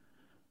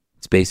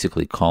 It's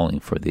basically calling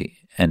for the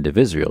end of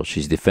Israel.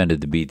 She's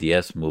defended the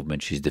BDS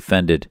movement. She's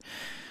defended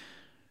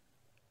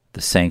the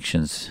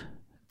sanctions,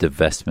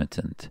 divestment,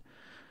 and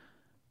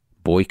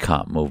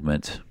boycott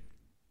movement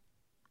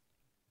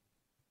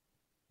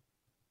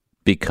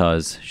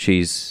because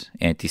she's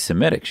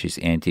anti-Semitic. She's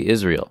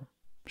anti-Israel.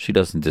 She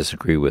doesn't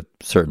disagree with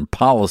certain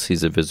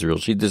policies of Israel.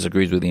 She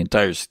disagrees with the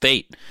entire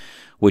state,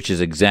 which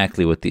is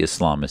exactly what the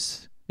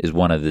Islamists is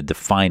one of the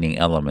defining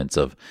elements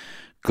of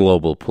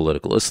global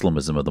political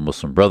Islamism of the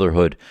Muslim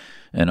Brotherhood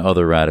and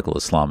other radical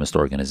Islamist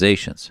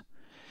organizations.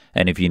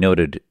 And if you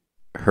noted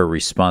her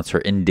response,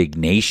 her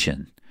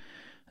indignation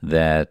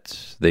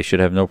that they should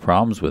have no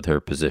problems with her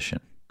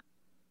position.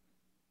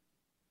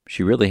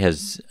 She really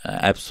has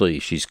absolutely,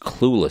 she's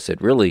clueless.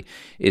 It really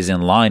is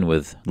in line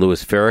with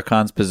Louis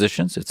Farrakhan's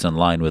positions. It's in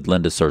line with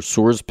Linda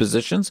Sarsour's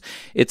positions.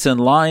 It's in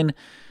line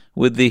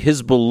with the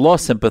Hezbollah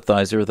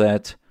sympathizer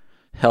that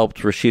helped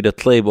Rashida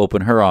Tlaib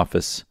open her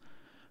office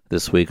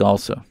this week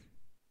also,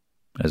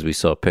 as we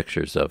saw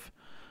pictures of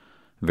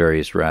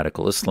various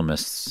radical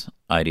Islamists,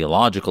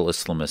 ideological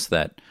Islamists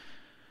that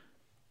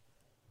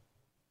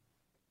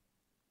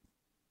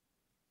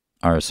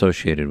are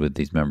associated with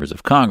these members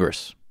of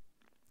Congress.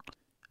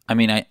 I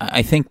mean,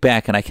 I think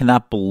back and I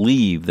cannot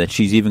believe that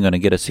she's even going to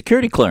get a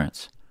security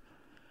clearance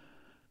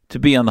to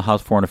be on the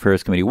House Foreign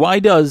Affairs Committee. Why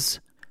does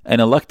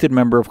an elected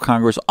member of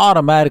Congress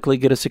automatically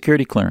get a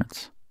security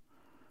clearance?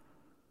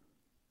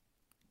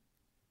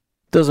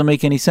 Doesn't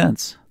make any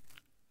sense.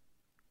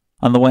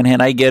 On the one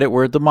hand, I get it.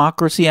 We're a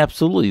democracy.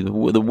 Absolutely.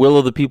 The will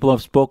of the people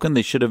have spoken.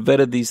 They should have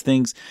vetted these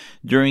things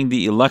during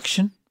the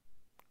election.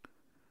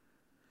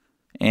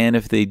 And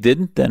if they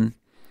didn't, then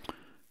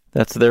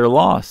that's their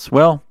loss.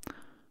 Well,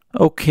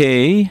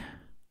 okay.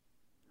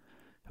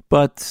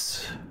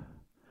 But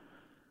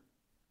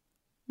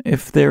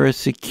if they're a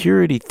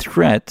security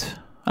threat,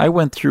 I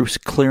went through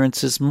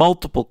clearances,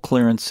 multiple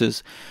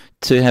clearances,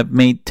 to have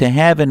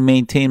and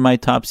maintain my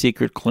top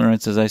secret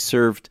clearance as I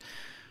served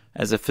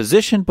as a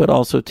physician, but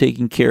also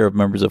taking care of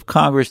members of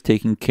Congress,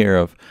 taking care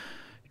of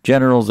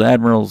generals,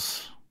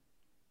 admirals,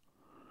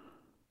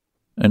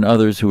 and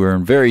others who are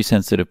in very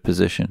sensitive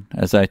position,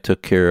 as I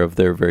took care of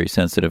their very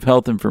sensitive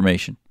health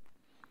information.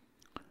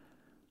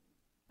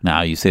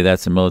 Now, you say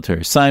that's a military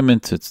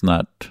assignment. It's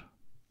not.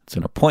 It's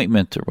an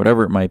appointment or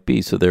whatever it might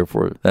be, so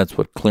therefore that's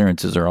what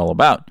clearances are all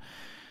about.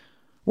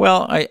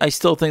 Well, I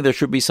still think there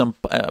should be some,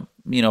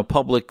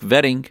 public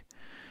vetting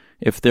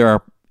if there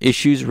are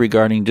issues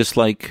regarding just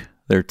like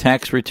their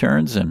tax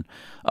returns and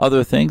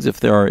other things. If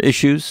there are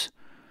issues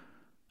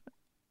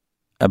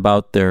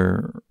about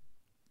their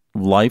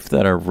life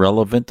that are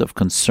relevant of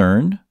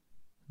concern,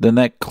 then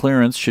that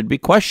clearance should be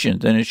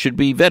questioned and it should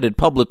be vetted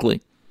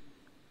publicly.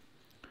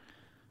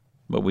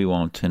 But we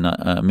won't.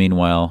 And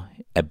meanwhile,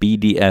 a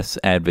BDS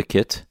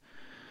advocate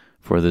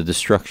for the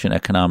destruction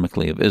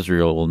economically of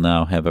Israel will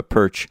now have a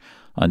perch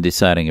on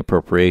deciding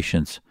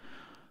appropriations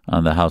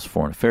on the House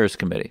Foreign Affairs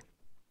Committee.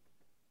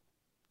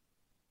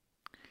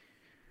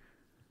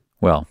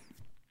 Well,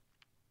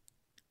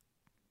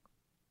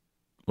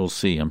 we'll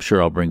see. I'm sure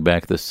I'll bring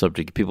back this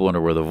subject. People wonder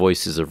where the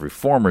voices of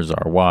reformers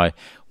are,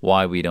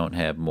 why we don't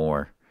have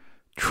more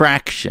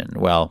traction.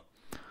 Well,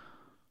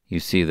 you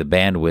see the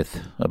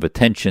bandwidth of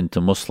attention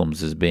to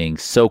Muslims is being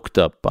soaked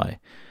up by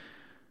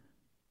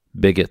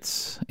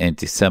bigots,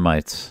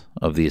 anti-Semites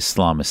of the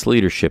Islamist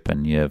leadership,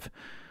 and you have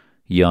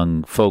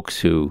young folks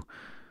who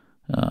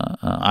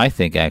I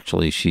think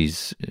actually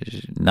she's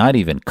not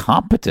even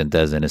competent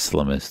as an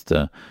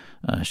Islamist.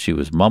 She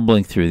was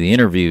mumbling through the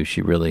interview.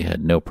 She really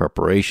had no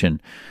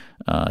preparation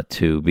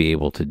to be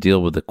able to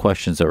deal with the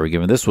questions that were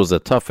given. This was a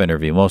tough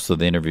interview. Most of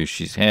the interviews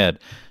she's had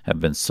have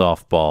been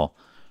softball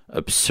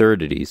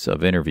absurdities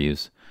of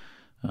interviews.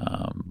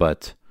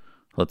 But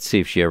let's see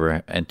if she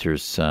ever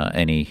enters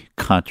any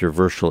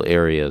controversial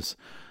areas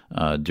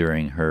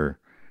during her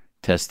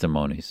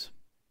testimonies.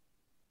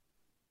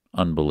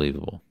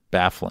 Unbelievable.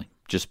 Baffling.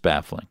 Just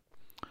baffling.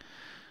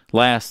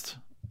 Last,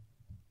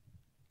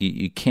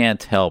 you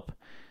can't help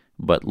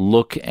but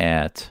look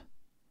at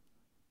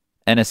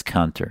Enes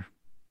Kanter,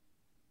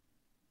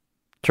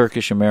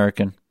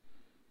 Turkish-American,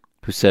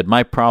 who said,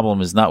 "My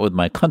problem is not with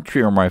my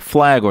country or my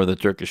flag or the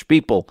Turkish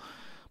people.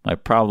 My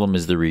problem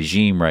is the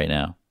regime right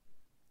now."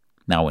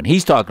 Now, when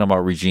he's talking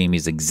about regime,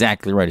 he's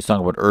exactly right. He's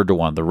talking about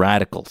Erdogan, the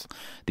radicals,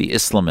 the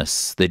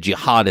Islamists, the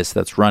jihadists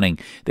that's running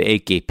the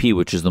AKP,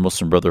 which is the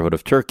Muslim Brotherhood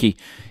of Turkey,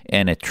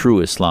 and a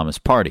true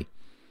Islamist party.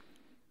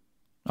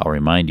 I'll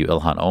remind you,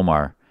 Ilhan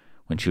Omar,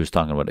 when she was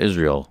talking about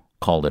Israel,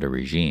 called it a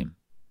regime.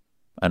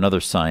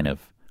 Another sign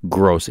of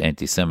gross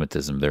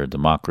anti-Semitism. They're a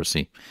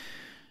democracy.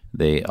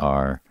 They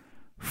are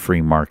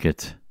free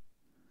market.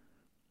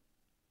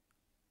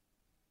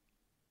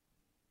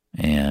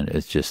 And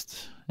it's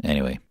just,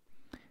 anyway.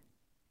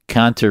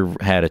 Kanter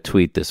had a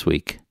tweet this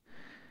week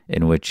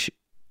in which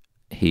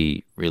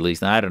he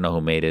released, I don't know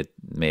who made it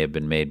may have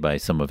been made by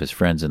some of his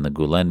friends in the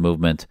Gulen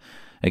movement,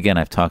 Again,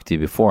 I've talked to you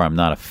before. I'm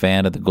not a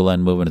fan of the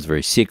Gulen movement. It's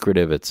very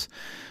secretive.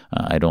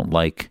 I don't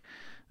like,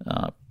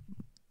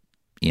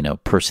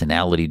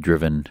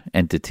 personality-driven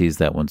entities.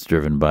 That one's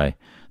driven by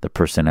the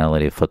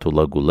personality of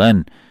Fethullah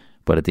Gulen.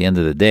 But at the end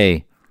of the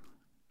day,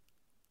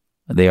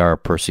 they are a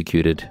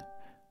persecuted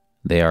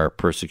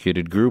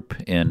group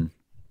in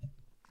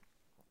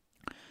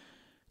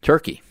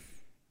Turkey.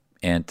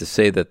 And to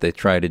say that they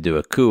try to do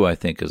a coup, I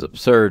think, is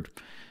absurd.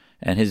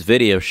 And his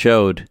video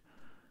showed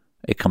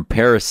a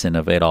comparison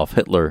of Adolf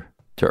Hitler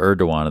to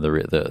Erdogan.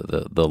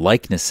 The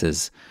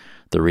likenesses,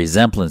 the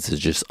resemblance is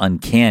just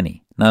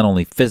uncanny, not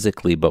only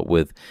physically, but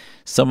with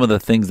some of the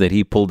things that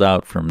he pulled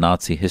out from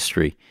Nazi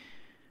history,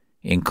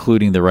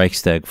 including the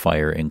Reichstag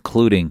fire,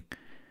 including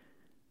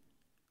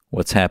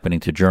what's happening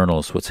to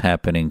journalists, what's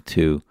happening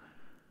to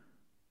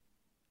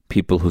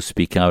people who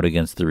speak out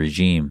against the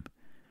regime,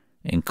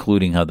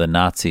 including how the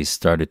Nazis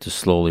started to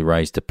slowly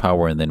rise to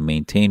power and then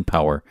maintain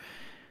power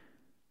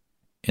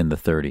in the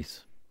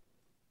 30s.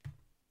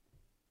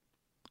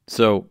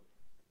 So,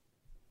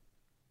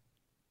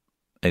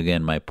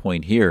 again, my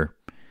point here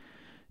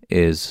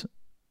is,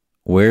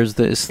 where's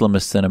the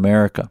Islamists in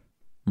America?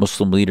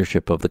 Muslim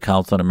leadership of the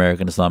Council on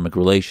American Islamic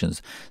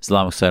Relations,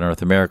 Islamic Side of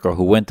North America,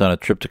 who went on a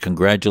trip to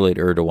congratulate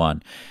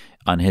Erdogan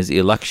on his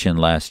election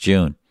last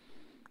June.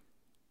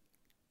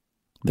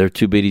 They're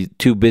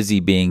too busy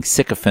being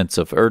sycophants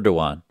of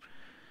Erdogan.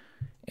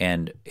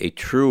 And a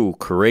true,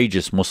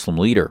 courageous Muslim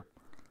leader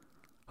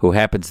who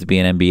happens to be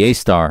an NBA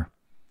star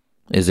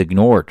is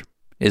ignored,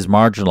 is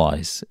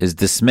marginalized, is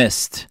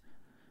dismissed.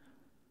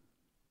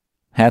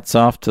 Hats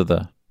off to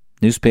the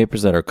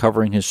newspapers that are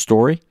covering his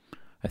story.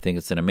 I think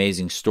it's an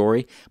amazing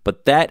story.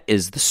 But that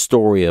is the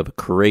story of a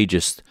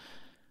courageous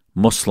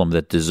Muslim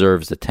that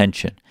deserves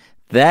attention.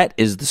 That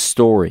is the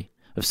story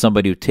of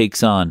somebody who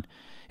takes on,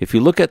 if you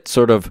look at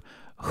sort of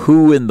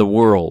who in the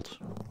world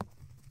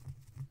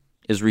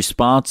is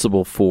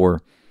responsible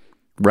for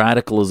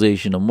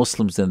radicalization of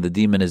Muslims and the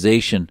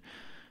demonization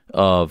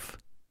of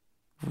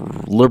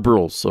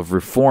liberals, of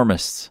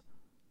reformists,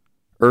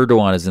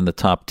 Erdogan is in the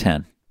top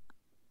 10.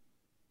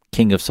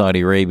 King of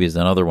Saudi Arabia is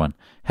another one.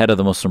 Head of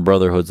the Muslim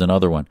Brotherhood is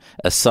another one.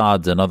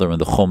 Assad's another one.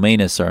 The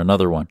Khomeinis are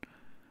another one.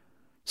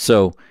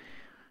 So,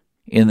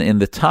 in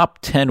the top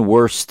 10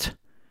 worst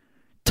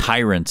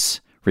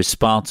tyrants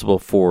responsible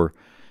for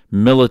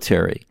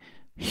military,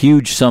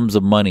 huge sums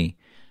of money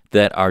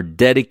that are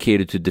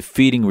dedicated to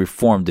defeating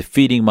reform,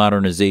 defeating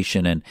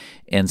modernization,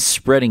 and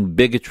spreading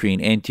bigotry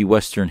and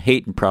anti-Western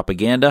hate and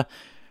propaganda,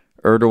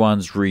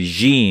 Erdogan's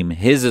regime,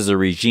 his is a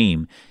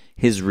regime,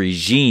 his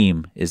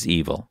regime is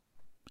evil.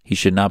 He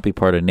should not be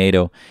part of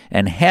NATO.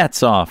 And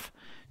hats off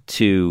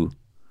to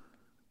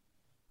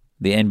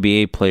the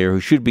NBA player, who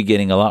should be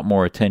getting a lot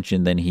more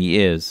attention than he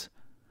is,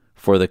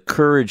 for the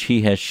courage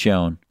he has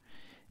shown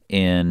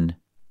in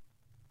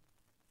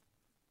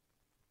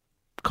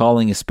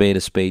calling a spade,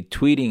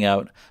 tweeting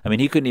out. I mean,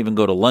 he couldn't even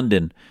go to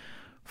London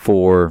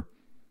for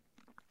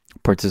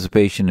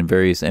participation in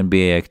various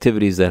NBA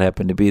activities that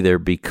happened to be there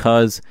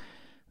because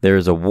there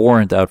is a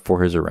warrant out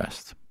for his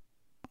arrest.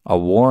 A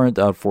warrant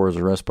out for his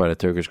arrest by the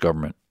Turkish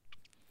government.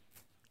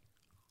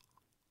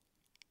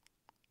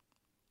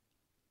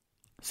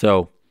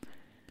 So,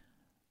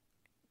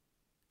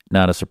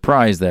 not a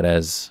surprise that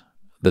as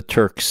the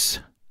Turks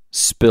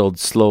spilled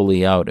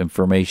slowly out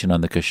information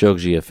on the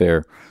Khashoggi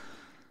affair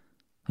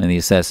and the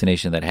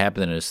assassination that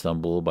happened in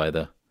Istanbul by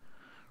the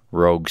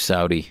rogue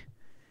Saudi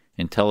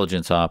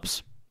intelligence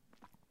ops,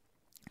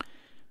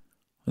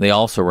 they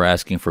also were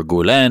asking for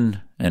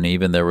Gulen, and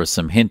even there was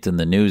some hint in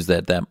the news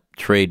that that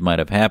trade might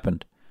have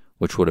happened,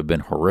 which would have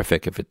been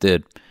horrific if it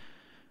did.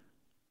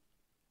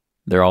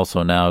 They're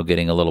also now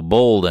getting a little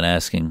bold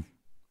and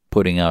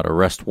putting out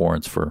arrest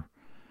warrants for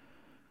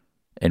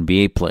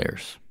NBA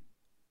players.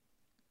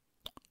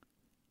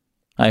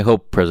 I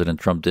hope President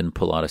Trump didn't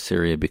pull out of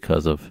Syria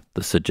because of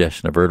the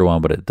suggestion of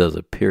Erdogan, but it does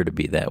appear to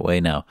be that way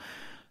now.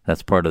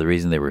 That's part of the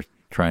reason they were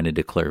trying to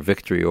declare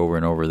victory over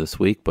and over this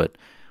week, but it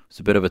was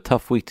a bit of a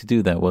tough week to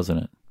do that,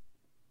 wasn't it?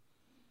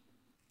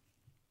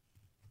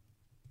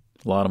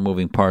 A lot of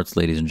moving parts,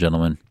 ladies and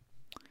gentlemen.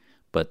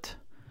 But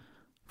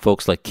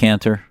folks like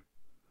Cantor,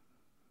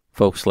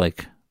 folks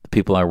like the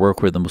people I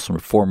work with, the Muslim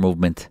Reform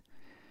Movement,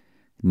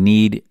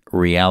 need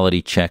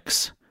reality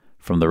checks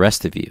from the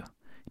rest of you.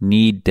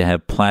 Need to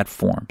have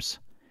platforms.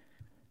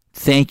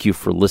 Thank you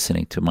for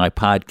listening to my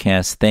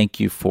podcast. Thank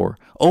you for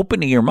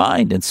opening your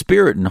mind and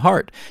spirit and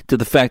heart to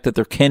the fact that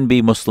there can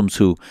be Muslims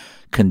who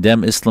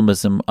condemn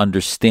Islamism,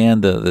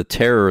 understand the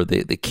terror,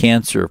 the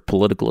cancer of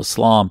political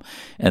Islam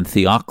and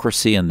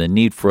theocracy, and the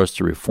need for us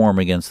to reform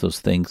against those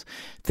things.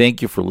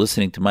 Thank you for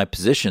listening to my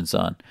positions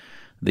on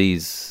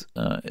these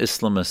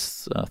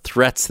Islamist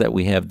threats that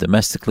we have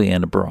domestically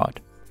and abroad.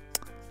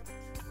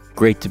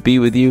 Great to be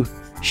with you.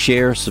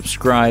 Share,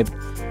 subscribe,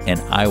 and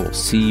I will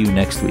see you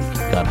next week.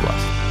 God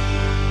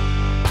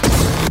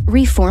bless.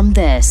 Reform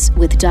This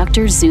with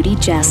Dr. Zuhdi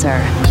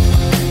Jasser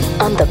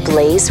on the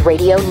Blaze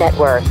Radio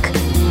Network.